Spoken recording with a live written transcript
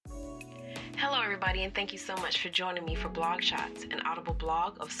everybody, and thank you so much for joining me for BlogShots, an audible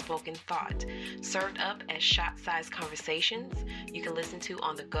blog of spoken thought, served up as shot-sized conversations you can listen to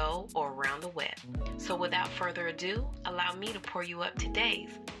on the go or around the web. So without further ado, allow me to pour you up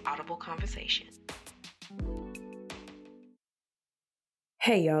today's audible conversation.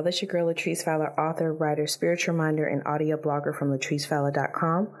 Hey y'all, this your girl Latrice Fowler, author, writer, spiritual reminder, and audio blogger from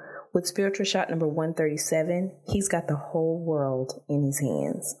latricefowler.com. With spiritual shot number 137, he's got the whole world in his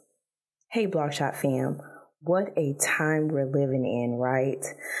hands. Hey BlogShot fam, what a time we're living in, right?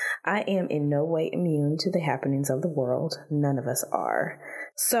 I am in no way immune to the happenings of the world. None of us are.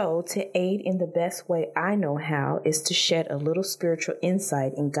 So to aid in the best way I know how is to shed a little spiritual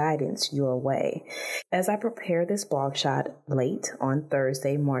insight and guidance your way. As I prepare this BlogShot late on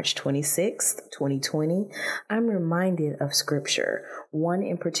Thursday, March 26th, 2020, I'm reminded of scripture, one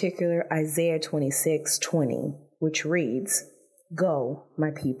in particular, Isaiah 26:20, which reads, "Go,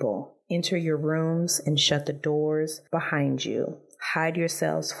 my people, enter your rooms and shut the doors behind you. Hide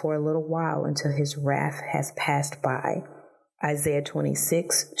yourselves for a little while until his wrath has passed by." Isaiah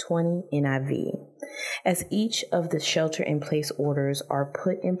 26:20 NIV. As each of the shelter-in-place orders are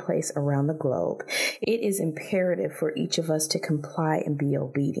put in place around the globe, it is imperative for each of us to comply and be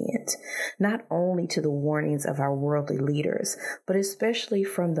obedient, not only to the warnings of our worldly leaders, but especially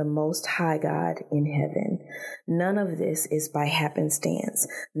from the Most High God in heaven. None of this is by happenstance.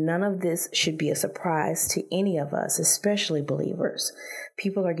 None of this should be a surprise to any of us, especially believers.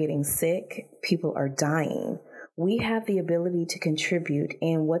 People are getting sick. People are dying. We have the ability to contribute,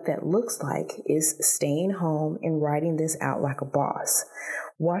 and what that looks like is staying home and writing this out like a boss.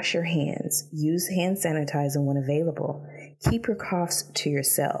 Wash your hands. Use hand sanitizer when available. Keep your coughs to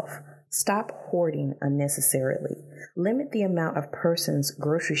yourself. Stop hoarding unnecessarily. Limit the amount of persons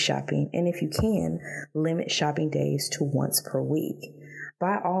grocery shopping, and if you can, limit shopping days to once per week.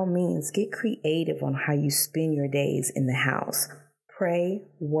 By all means, get creative on how you spend your days in the house. Pray,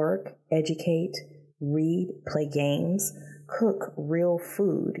 work, educate, read, play games, cook real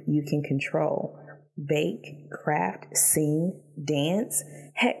food you can control, bake, craft, sing, dance,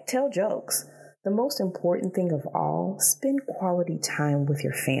 heck, tell jokes. The most important thing of all, spend quality time with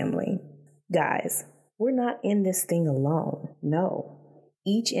your family. Guys, we're not in this thing alone. No.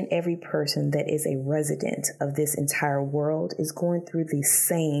 Each and every person that is a resident of this entire world is going through the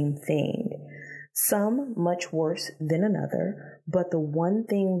same thing. Some much worse than another, but the one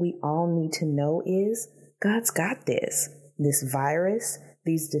thing we all need to know is God's got this. This virus,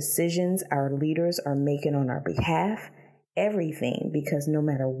 these decisions our leaders are making on our behalf, everything, because no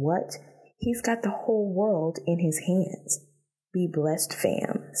matter what, He's got the whole world in His hands. Be blessed,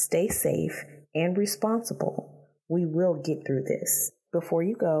 fam. Stay safe and responsible. We will get through this. Before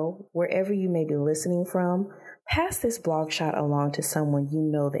you go, wherever you may be listening from, pass this BlogShot along to someone you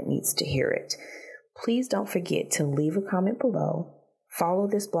know that needs to hear it. Please don't forget to leave a comment below, follow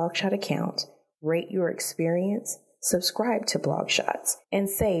this BlogShot account, rate your experience, subscribe to BlogShots, and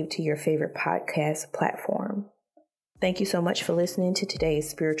save to your favorite podcast platform. Thank you so much for listening to today's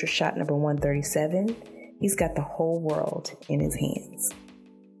Spiritual Shot number 137. He's got the whole world in his hands.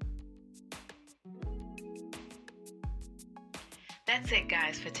 That's it,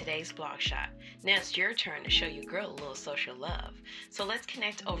 guys, for today's BlogShot. Now it's your turn to show your girl a little social love. So let's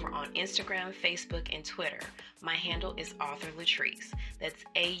connect over on Instagram, Facebook, and Twitter. My handle is Author Latrice. That's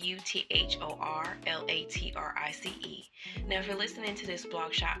AUTHORLATRICE. Now, if you're listening to this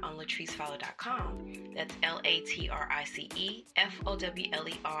BlogShot on latricefowler.com, that's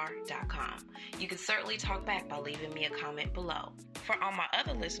LATRICEFOWLER.com. You can certainly talk back by leaving me a comment below. For all my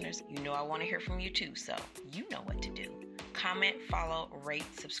other listeners, you know I want to hear from you too, so you know what to do. Comment, follow, rate,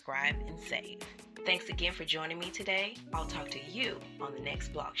 subscribe, and save. Thanks again for joining me today. I'll talk to you on the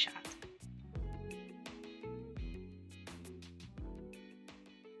next BlogShot.